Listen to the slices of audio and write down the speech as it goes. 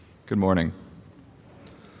Good morning.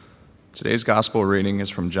 Today's gospel reading is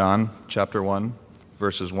from John chapter 1,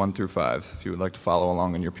 verses 1 through 5, if you would like to follow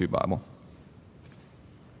along in your pew Bible.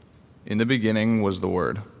 In the beginning was the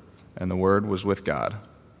Word, and the Word was with God,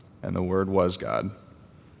 and the Word was God.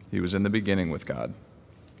 He was in the beginning with God.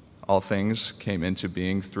 All things came into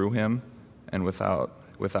being through him, and without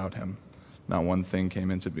him, not one thing came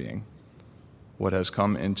into being. What has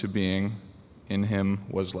come into being in him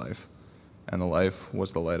was life, and the life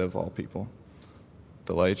was the light of all people.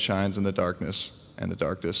 The light shines in the darkness, and the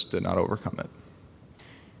darkness did not overcome it.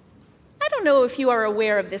 I don't know if you are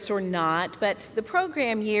aware of this or not, but the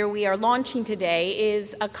program year we are launching today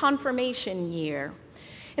is a confirmation year.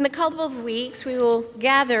 In a couple of weeks, we will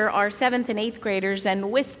gather our 7th and 8th graders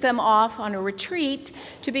and whisk them off on a retreat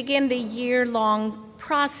to begin the year-long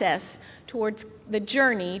process towards the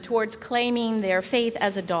journey towards claiming their faith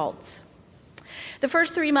as adults. The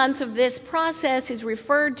first 3 months of this process is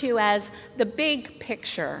referred to as the big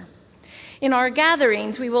picture. In our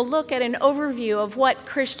gatherings, we will look at an overview of what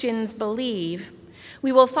Christians believe.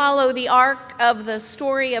 We will follow the arc of the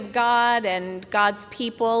story of God and God's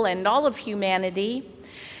people and all of humanity,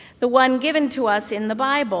 the one given to us in the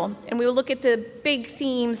Bible, and we will look at the big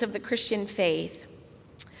themes of the Christian faith.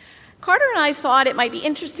 Carter and I thought it might be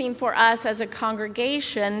interesting for us as a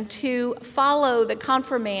congregation to follow the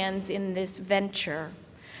confirmands in this venture.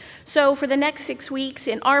 So for the next 6 weeks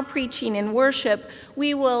in our preaching and worship,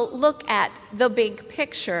 we will look at the big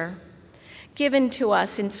picture given to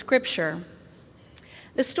us in Scripture.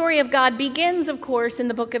 The story of God begins, of course, in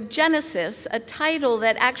the book of Genesis, a title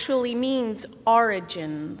that actually means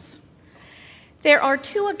origins. There are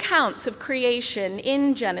 2 accounts of creation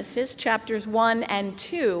in Genesis, chapters 1 and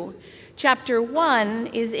 2. Chapter 1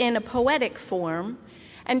 is in a poetic form,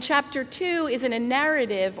 and chapter 2 is in a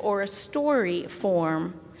narrative or a story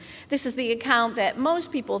form. This is the account that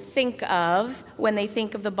most people think of when they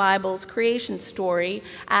think of the Bible's creation story,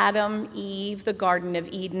 Adam, Eve, the Garden of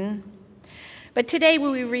Eden. But today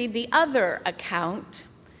we will read the other account.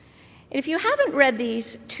 And if you haven't read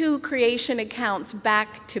these 2 creation accounts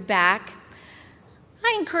back to back,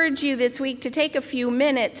 I encourage you this week to take a few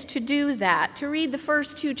minutes to do that, to read the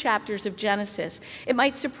first 2 chapters of Genesis. It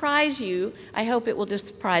might surprise you. I hope it will just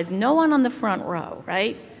surprise no one on the front row,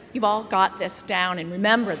 right? You've all got this down and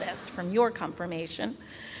remember this from your confirmation.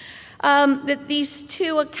 That these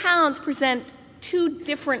 2 accounts present 2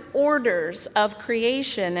 different orders of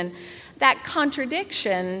creation, and that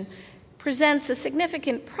contradiction presents a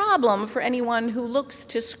significant problem for anyone who looks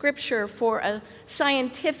to Scripture for a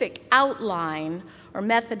scientific outline or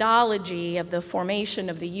methodology of the formation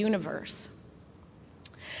of the universe.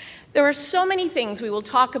 There are so many things we will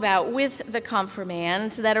talk about with the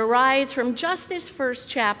confirmands that arise from just this first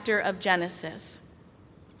chapter of Genesis.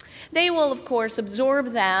 They will, of course,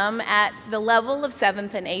 absorb them at the level of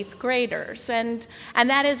 7th and 8th graders, and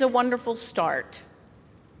that is a wonderful start.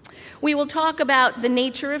 We will talk about the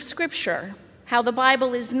nature of Scripture, how the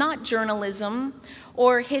Bible is not journalism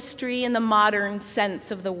or history in the modern sense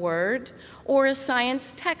of the word, or a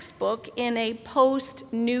science textbook in a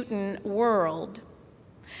post-Newton world.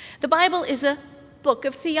 The Bible is a book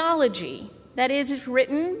of theology. That is, it's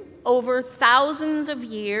written over thousands of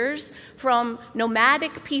years, from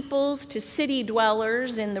nomadic peoples to city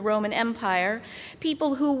dwellers in the Roman Empire,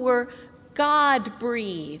 people who were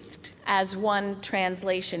God-breathed, as one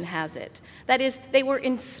translation has it. That is, they were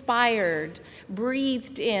inspired,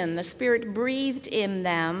 breathed in. The Spirit breathed in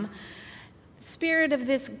them, the Spirit of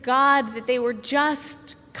this God that they were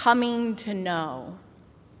just coming to know.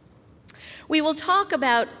 We will talk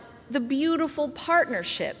about the beautiful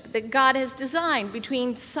partnership that God has designed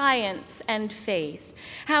between science and faith,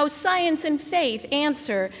 how science and faith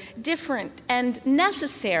answer different and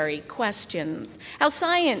necessary questions, how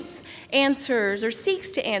science answers or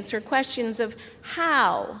seeks to answer questions of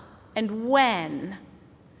how and when,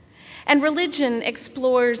 and religion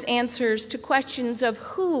explores answers to questions of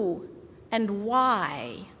who and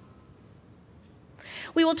why.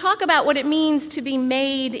 We will talk about what it means to be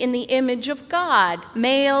made in the image of God.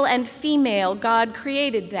 Male and female, God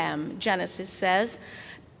created them, Genesis says.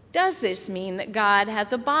 Does this mean that God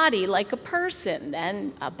has a body like a person,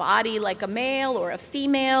 then a body like a male or a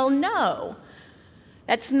female? No.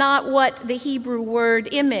 That's not what the Hebrew word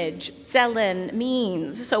image, tselem,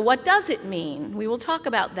 means. So what does it mean? We will talk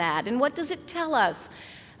about that. And what does it tell us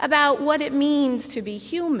about what it means to be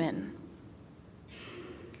human?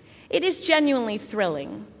 It is genuinely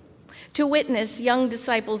thrilling to witness young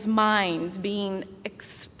disciples' minds being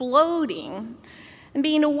exploding and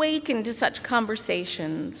being awakened to such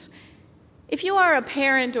conversations. If you are a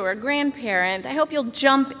parent or a grandparent, I hope you'll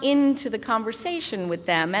jump into the conversation with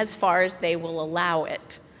them as far as they will allow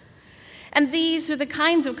it. And these are the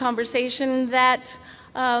kinds of conversation that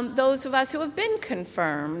those of us who have been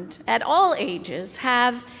confirmed at all ages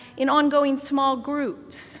have in ongoing small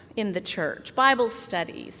groups in the church, Bible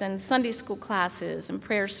studies and Sunday school classes and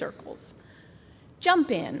prayer circles.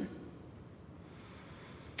 Jump in.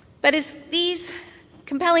 But as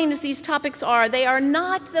compelling as these topics are, they are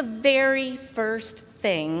not the very first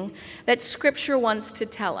thing that Scripture wants to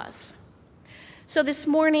tell us. So this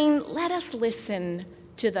morning, let us listen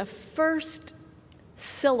to the first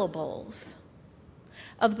syllables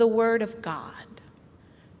of the Word of God,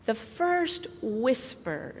 the first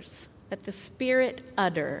whispers that the Spirit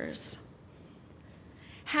utters.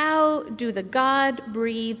 How do the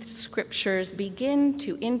God-breathed Scriptures begin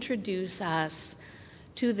to introduce us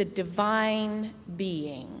to the divine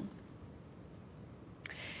being?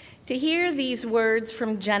 To hear these words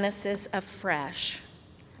from Genesis afresh,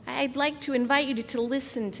 I'd like to invite you to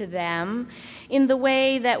listen to them in the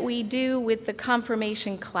way that we do with the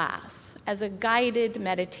confirmation class, as a guided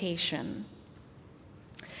meditation.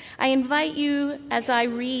 I invite you, as I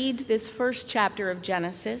read this first chapter of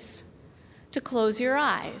Genesis, to close your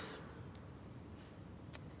eyes.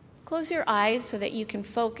 Close your eyes so that you can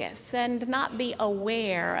focus and not be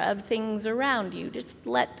aware of things around you. Just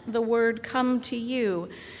let the word come to you.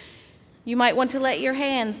 You might want to let your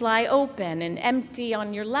hands lie open and empty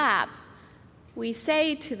on your lap. We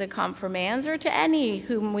say to the confirmands, or to any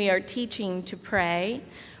whom we are teaching to pray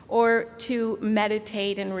or to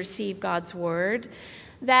meditate and receive God's word,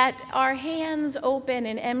 that our hands open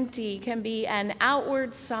and empty can be an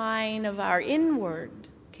outward sign of our inward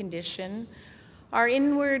condition, our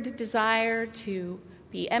inward desire to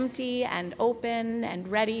be empty and open and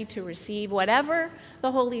ready to receive whatever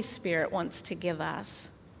the Holy Spirit wants to give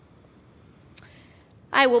us.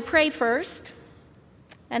 I will pray first,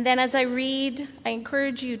 and then as I read, I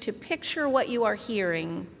encourage you to picture what you are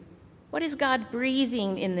hearing. What is God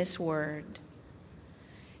breathing in this word?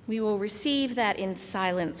 We will receive that in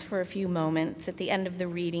silence for a few moments at the end of the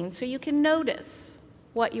reading so you can notice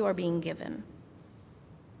what you are being given.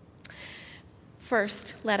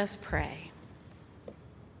 First, let us pray.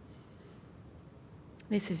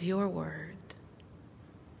 This is your word.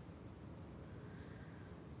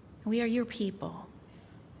 We are your people.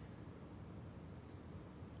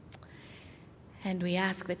 And we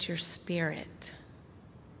ask that your Spirit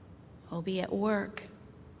will be at work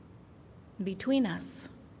between us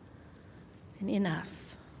and in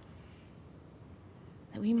us,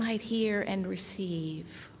 that we might hear and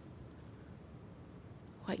receive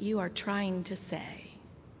what you are trying to say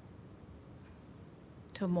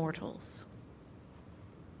to mortals.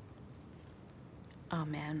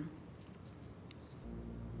 Amen.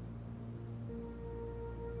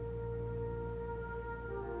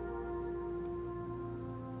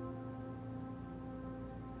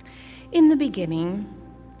 In the beginning,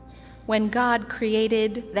 when God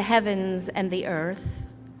created the heavens and the earth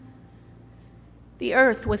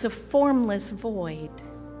was a formless void,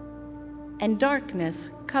 and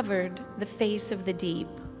darkness covered the face of the deep,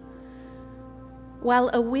 while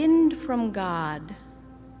a wind from God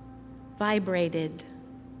vibrated,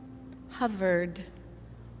 hovered,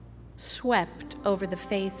 swept over the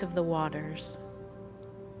face of the waters.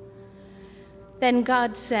 Then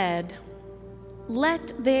God said,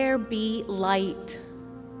 "Let there be light."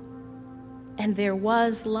 And there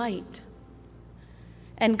was light.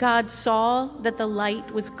 And God saw that the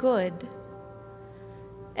light was good.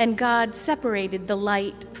 And God separated the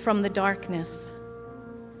light from the darkness.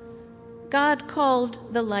 God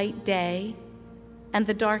called the light day, and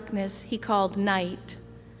the darkness he called night.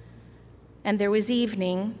 And there was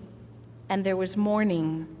evening, and there was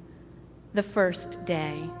morning, the first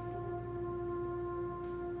day.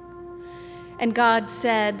 And God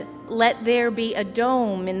said, "Let there be a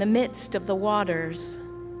dome in the midst of the waters,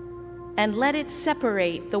 and let it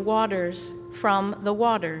separate the waters from the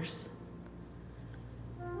waters."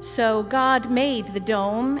 So God made the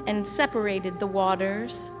dome and separated the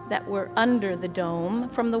waters that were under the dome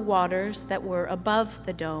from the waters that were above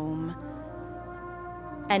the dome.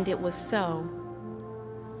 And it was so.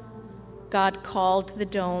 God called the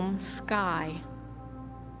dome sky.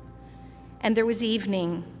 And there was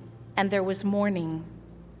evening, and there was morning,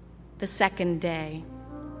 the second day.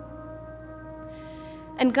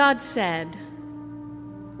 And God said,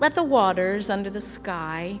 "Let the waters under the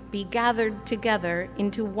sky be gathered together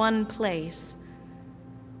into one place,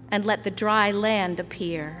 and let the dry land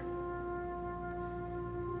appear."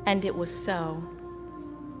 And it was so.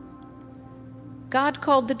 God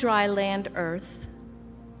called the dry land earth,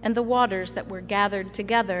 and the waters that were gathered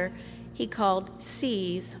together he called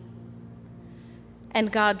seas.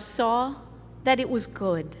 And God saw that it was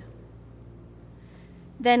good.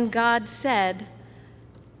 Then God said,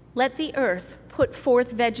 "Let the earth put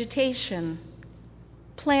forth vegetation,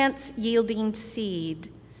 plants yielding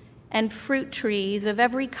seed, and fruit trees of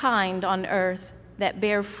every kind on earth that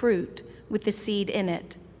bear fruit with the seed in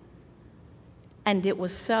it." And it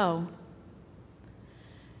was so.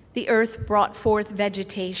 The earth brought forth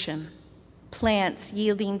vegetation, plants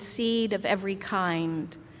yielding seed of every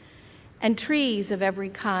kind, and trees of every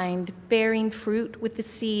kind bearing fruit with the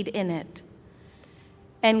seed in it.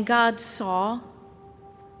 And God saw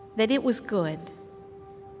that it was good.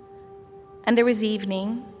 And there was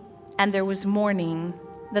evening, and there was morning,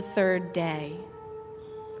 the third day.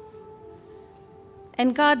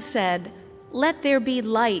 And God said, "Let there be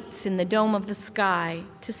lights in the dome of the sky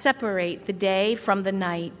to separate the day from the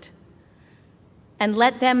night. And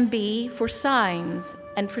let them be for signs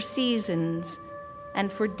and for seasons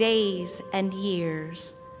and for days and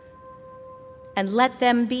years. And let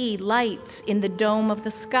them be lights in the dome of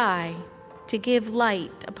the sky to give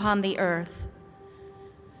light upon the earth."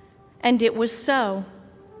 And it was so.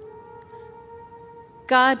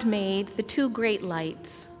 God made the two great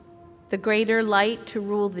lights, the greater light to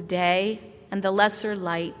rule the day and the lesser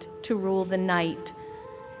light to rule the night,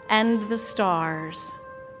 and the stars.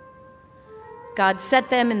 God set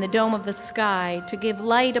them in the dome of the sky to give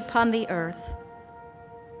light upon the earth,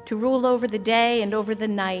 to rule over the day and over the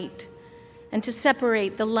night, and to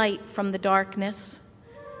separate the light from the darkness.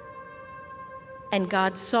 And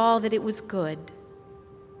God saw that it was good.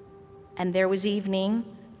 And there was evening,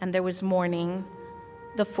 and there was morning,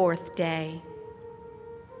 the fourth day.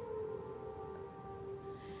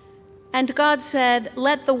 And God said,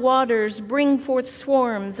 "Let the waters bring forth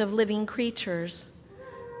swarms of living creatures,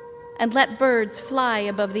 and let birds fly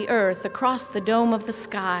above the earth across the dome of the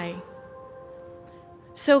sky."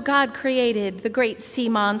 So God created the great sea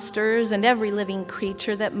monsters and every living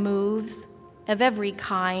creature that moves, of every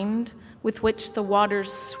kind, with which the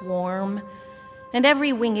waters swarm, and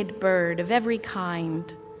every winged bird of every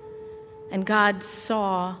kind. And God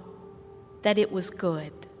saw that it was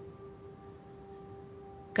good.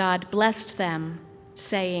 God blessed them,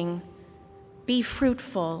 saying, "Be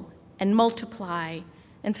fruitful and multiply,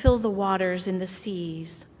 and fill the waters in the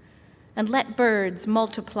seas, and let birds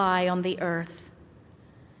multiply on the earth."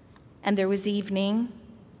 And there was evening,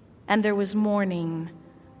 and there was morning,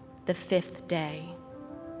 the fifth day.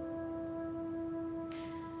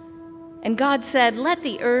 And God said, "Let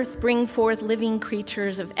the earth bring forth living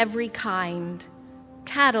creatures of every kind,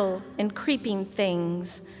 cattle and creeping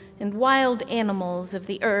things, and wild animals of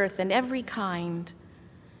the earth and every kind."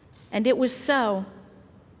 And it was so.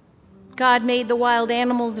 God made the wild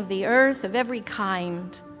animals of the earth of every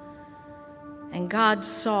kind, and God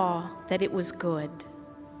saw that it was good.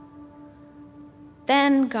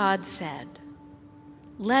 Then God said,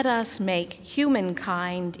 "Let us make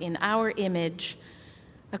humankind in our image,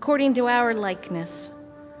 according to our likeness,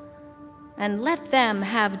 and let them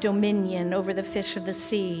have dominion over the fish of the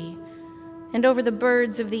sea, and over the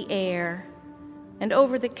birds of the air, and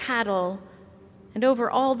over the cattle, and over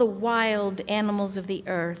all the wild animals of the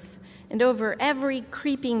earth, and over every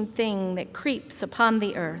creeping thing that creeps upon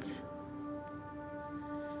the earth."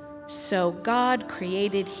 So God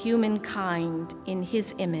created humankind in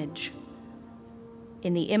his image.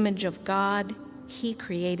 In the image of God, he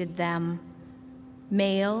created them.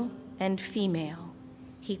 Male and female,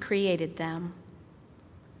 he created them.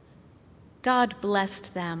 God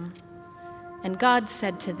blessed them, and God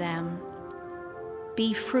said to them,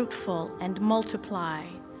 "Be fruitful and multiply,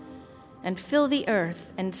 and fill the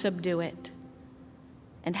earth and subdue it,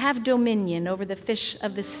 and have dominion over the fish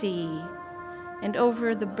of the sea, and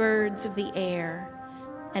over the birds of the air,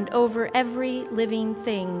 and over every living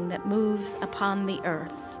thing that moves upon the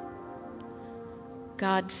earth."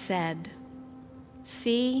 God said,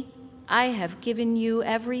 "See, I have given you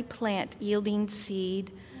every plant yielding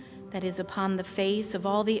seed that is upon the face of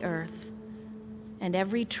all the earth, and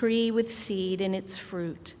every tree with seed in its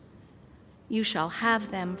fruit. You shall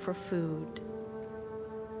have them for food.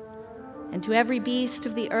 And to every beast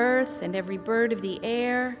of the earth, and every bird of the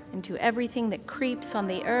air, and to everything that creeps on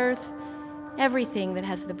the earth, everything that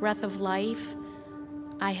has the breath of life,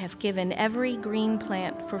 I have given every green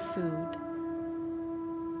plant for food."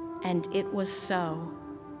 And it was so.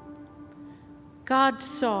 God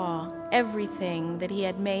saw everything that he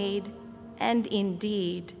had made, and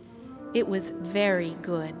indeed, it was very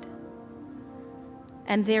good.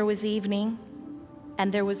 And there was evening,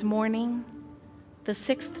 and there was morning, the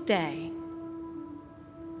sixth day.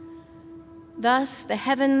 Thus the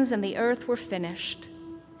heavens and the earth were finished,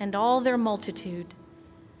 and all their multitude.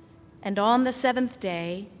 And on the seventh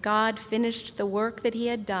day, God finished the work that he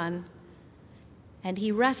had done, and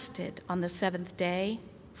he rested on the seventh day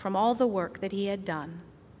from all the work that he had done.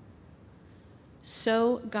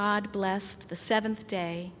 So God blessed the seventh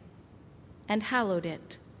day and hallowed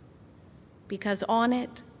it, because on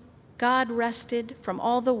it God rested from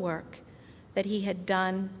all the work that he had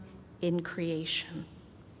done in creation.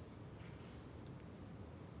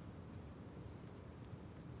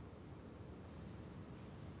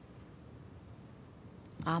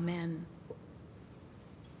 Amen.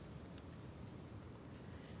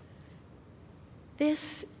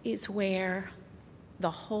 This is where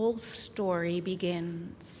the whole story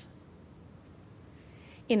begins.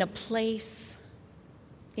 In a place,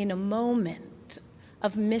 in a moment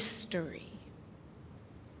of mystery,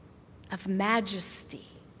 of majesty,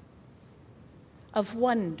 of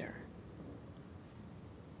wonder.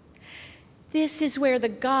 This is where the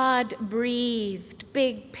God-breathed,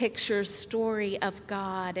 big picture story of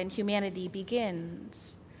God and humanity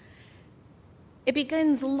begins. It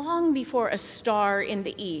begins long before a star in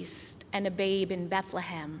the east and a babe in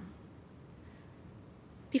Bethlehem,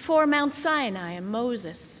 before Mount Sinai and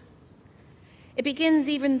Moses. It begins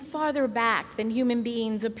even farther back than human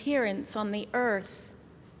beings' appearance on the earth,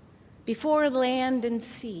 before land and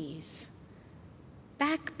seas,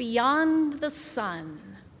 back beyond the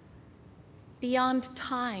sun, beyond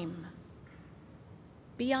time,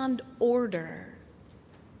 beyond order,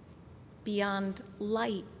 beyond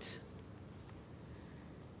light.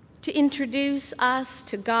 To introduce us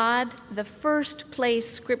to God, the first place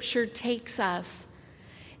Scripture takes us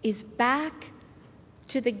is back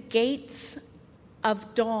to the gates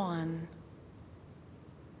of dawn.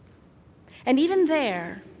 And even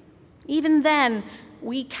there, even then,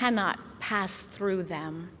 we cannot pass through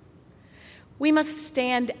them. We must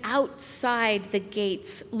stand outside the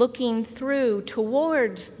gates, looking through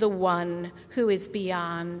towards the one who is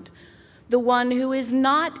beyond, the one who is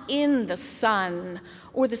not in the sun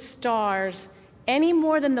or the stars any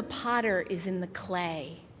more than the potter is in the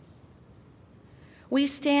clay. We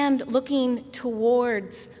stand looking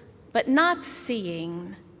towards, but not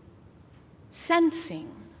seeing,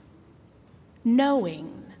 sensing,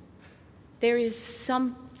 knowing there is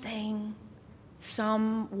something,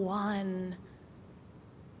 someone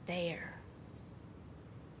there.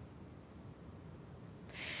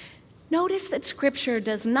 Notice that Scripture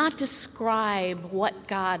does not describe what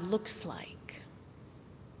God looks like.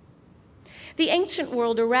 The ancient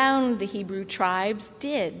world around the Hebrew tribes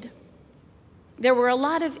did. There were a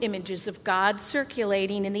lot of images of God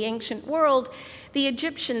circulating in the ancient world. The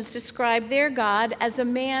Egyptians described their God as a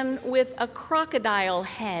man with a crocodile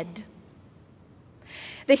head.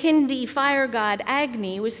 The Hindi fire god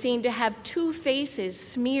Agni was seen to have 2 faces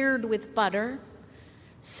smeared with butter,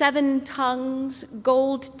 7 tongues,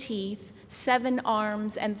 gold teeth, 7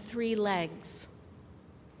 arms, and 3 legs.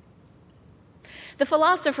 The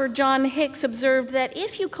philosopher John Hicks observed that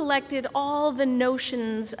if you collected all the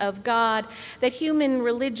notions of God that human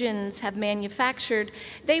religions have manufactured,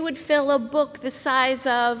 they would fill a book the size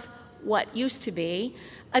of what used to be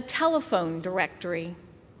a telephone directory.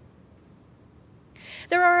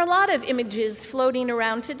 There are a lot of images floating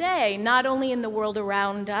around today, not only in the world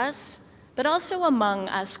around us, but also among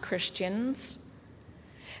us Christians.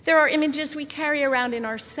 There are images we carry around in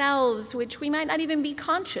ourselves which we might not even be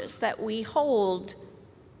conscious that we hold.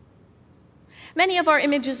 Many of our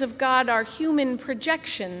images of God are human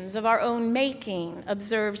projections of our own making,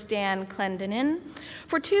 observes Dan Clendenin.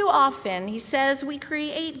 For too often, he says, we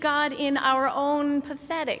create God in our own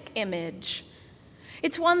pathetic image.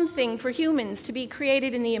 It's one thing for humans to be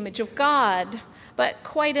created in the image of God, but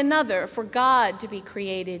quite another for God to be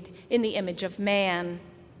created in the image of man.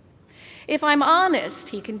 If I'm honest,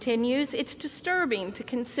 he continues, it's disturbing to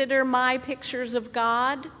consider my pictures of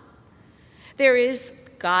God. There is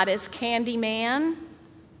God as Candyman.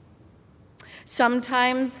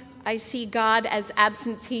 Sometimes I see God as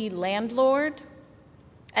absentee landlord,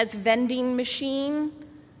 as vending machine,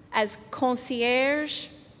 as concierge,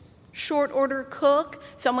 short order cook,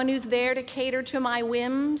 someone who's there to cater to my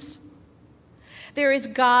whims. There is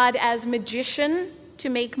God as magician to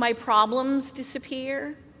make my problems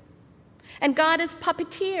disappear. And God as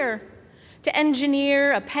puppeteer to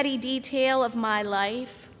engineer a petty detail of my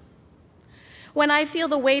life. When I feel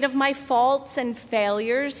the weight of my faults and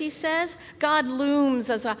failures, he says, God looms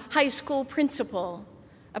as a high school principal,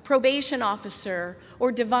 a probation officer,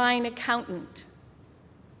 or divine accountant.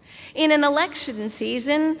 In an election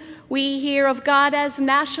season, we hear of God as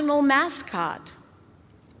national mascot.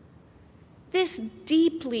 This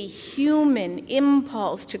deeply human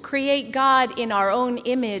impulse to create God in our own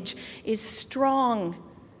image is strong,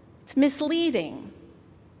 it's misleading,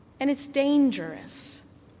 and it's dangerous.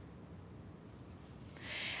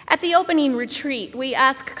 At the opening retreat, we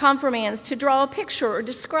ask confirmands to draw a picture or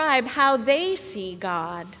describe how they see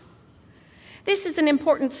God. This is an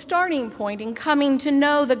important starting point in coming to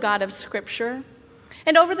know the God of Scripture.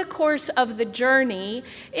 And over the course of the journey,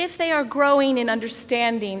 if they are growing in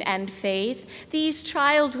understanding and faith, these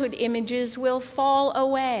childhood images will fall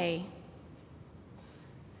away.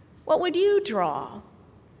 What would you draw?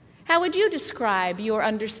 How would you describe your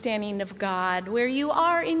understanding of God, where you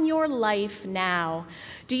are in your life now?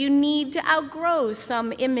 Do you need to outgrow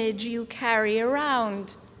some image you carry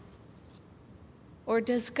around? Or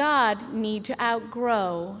does God need to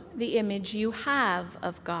outgrow the image you have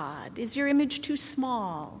of God? Is your image too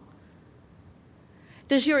small?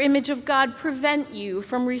 Does your image of God prevent you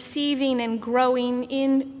from receiving and growing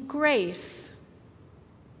in grace?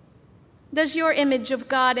 Does your image of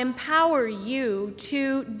God empower you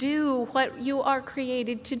to do what you are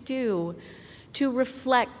created to do, to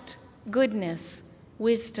reflect goodness,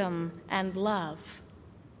 wisdom, and love?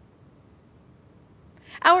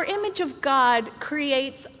 Our image of God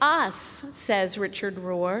creates us, says Richard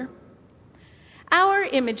Rohr. Our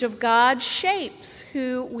image of God shapes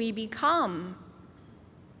who we become.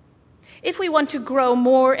 If we want to grow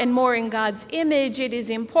more and more in God's image, it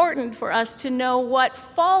is important for us to know what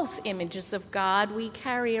false images of God we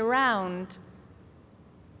carry around.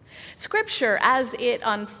 Scripture, as it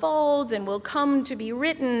unfolds and will come to be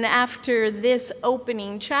written after this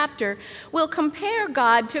opening chapter, will compare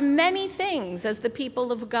God to many things as the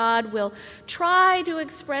people of God will try to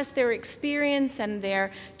express their experience and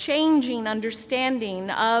their changing understanding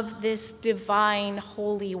of this divine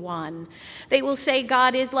Holy One. They will say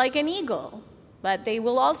God is like an eagle, but they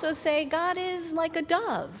will also say God is like a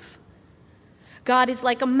dove. God is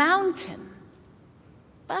like a mountain.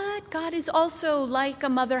 But God is also like a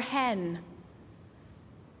mother hen.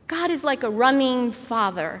 God is like a running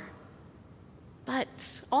father,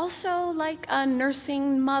 but also like a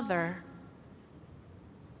nursing mother.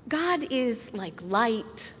 God is like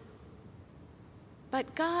light,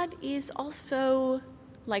 but God is also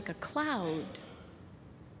like a cloud.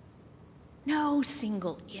 No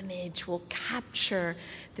single image will capture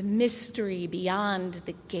the mystery beyond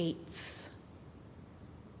the gates.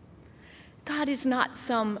 God is not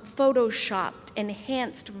some photoshopped,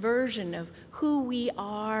 enhanced version of who we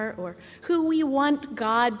are or who we want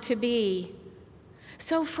God to be.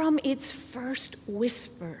 So from its first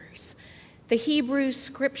whispers, the Hebrew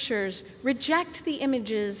Scriptures reject the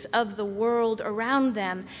images of the world around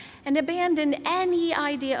them and abandon any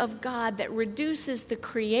idea of God that reduces the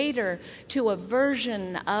Creator to a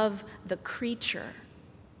version of the creature.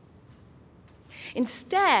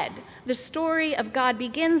 Instead, the story of God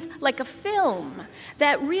begins like a film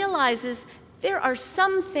that realizes there are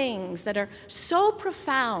some things that are so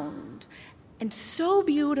profound and so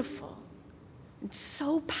beautiful and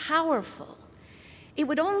so powerful, it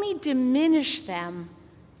would only diminish them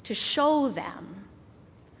to show them.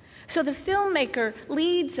 So the filmmaker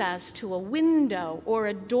leads us to a window or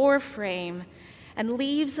a door frame and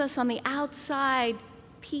leaves us on the outside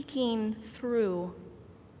peeking through.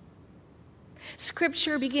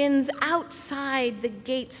 Scripture begins outside the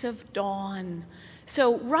gates of dawn.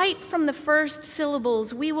 So right from the first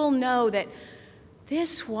syllables, we will know that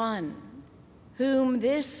this one, whom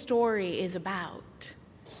this story is about,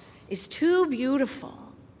 is too beautiful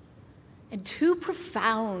and too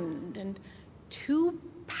profound and too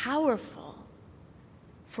powerful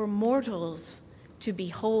for mortals to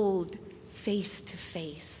behold face to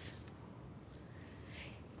face.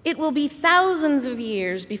 It will be thousands of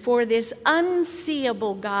years before this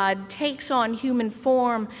unseeable God takes on human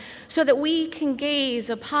form so that we can gaze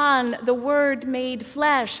upon the Word made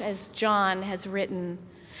flesh, as John has written,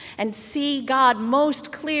 and see God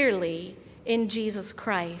most clearly in Jesus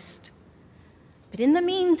Christ. But in the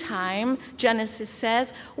meantime, Genesis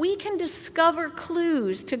says, we can discover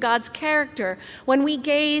clues to God's character when we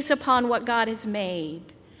gaze upon what God has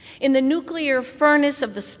made. In the nuclear furnace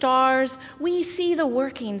of the stars, we see the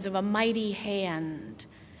workings of a mighty hand.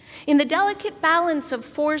 In the delicate balance of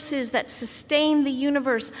forces that sustain the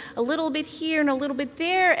universe, a little bit here and a little bit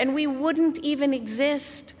there, and we wouldn't even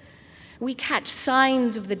exist, we catch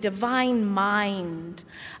signs of the divine mind,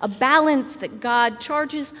 a balance that God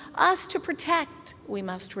charges us to protect, we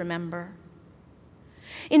must remember.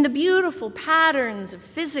 In the beautiful patterns of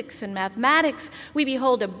physics and mathematics, we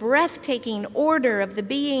behold a breathtaking order of the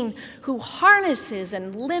being who harnesses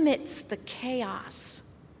and limits the chaos.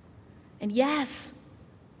 And yes,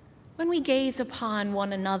 When we gaze upon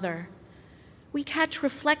one another, we catch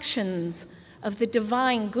reflections of the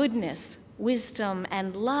divine goodness, wisdom,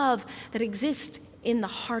 and love that exist in the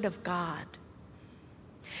heart of God.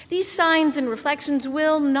 These signs and reflections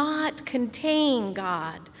will not contain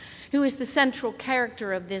God, who is the central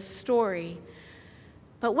character of this story.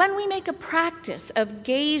 But when we make a practice of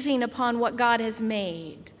gazing upon what God has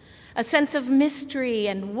made, a sense of mystery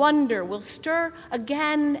and wonder will stir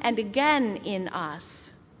again and again in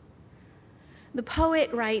us. The poet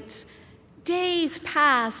writes, "Days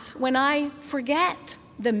pass when I forget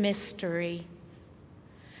the mystery.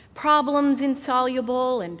 Problems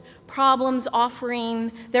insoluble and problems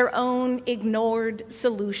offering their own ignored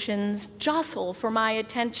solutions jostle for my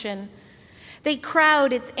attention. They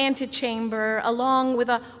crowd its antechamber along with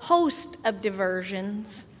a host of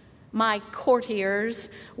diversions. My courtiers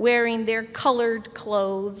wearing their colored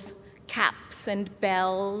clothes, caps and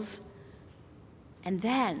bells. And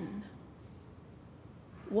then,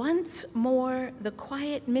 once more, the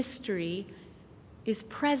quiet mystery is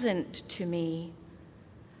present to me.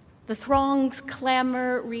 The throng's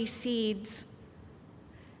clamor recedes.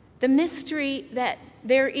 The mystery that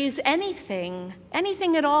there is anything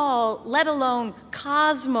at all, let alone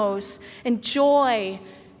cosmos and joy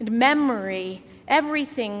and memory,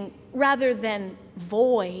 everything rather than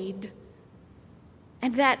void.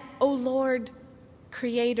 And that, O Lord,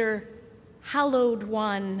 Creator, hallowed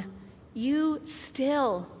one, you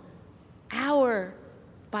still, hour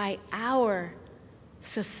by hour,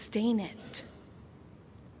 sustain it.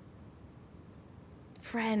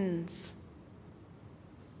 Friends,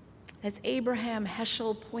 as Abraham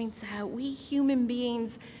Heschel points out, we human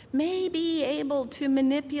beings may be able to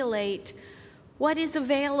manipulate what is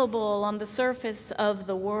available on the surface of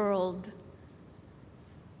the world,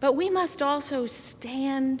 but we must also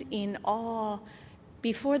stand in awe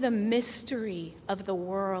before the mystery of the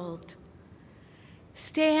world.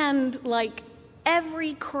 Stand like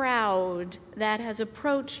every crowd that has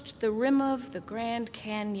approached the rim of the Grand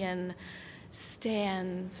Canyon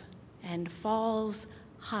stands and falls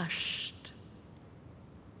hushed.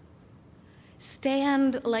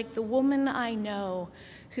 Stand like the woman I know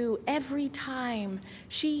who every time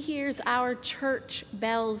she hears our church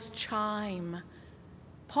bells chime,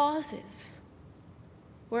 pauses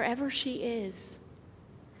wherever she is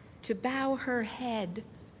to bow her head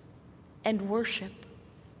and worship.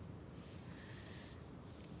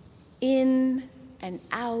 In and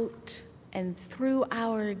out and through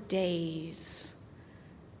our days,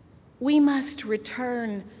 we must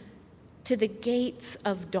return to the gates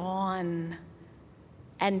of dawn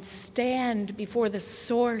and stand before the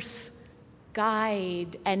source,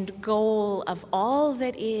 guide, and goal of all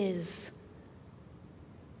that is,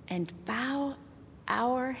 and bow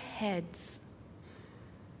our heads.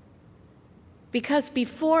 Because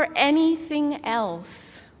before anything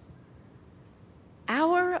else,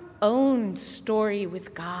 our own story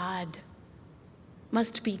with God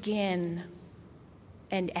must begin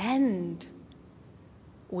and end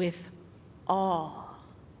with awe.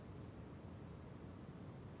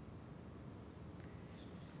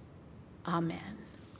 Amen.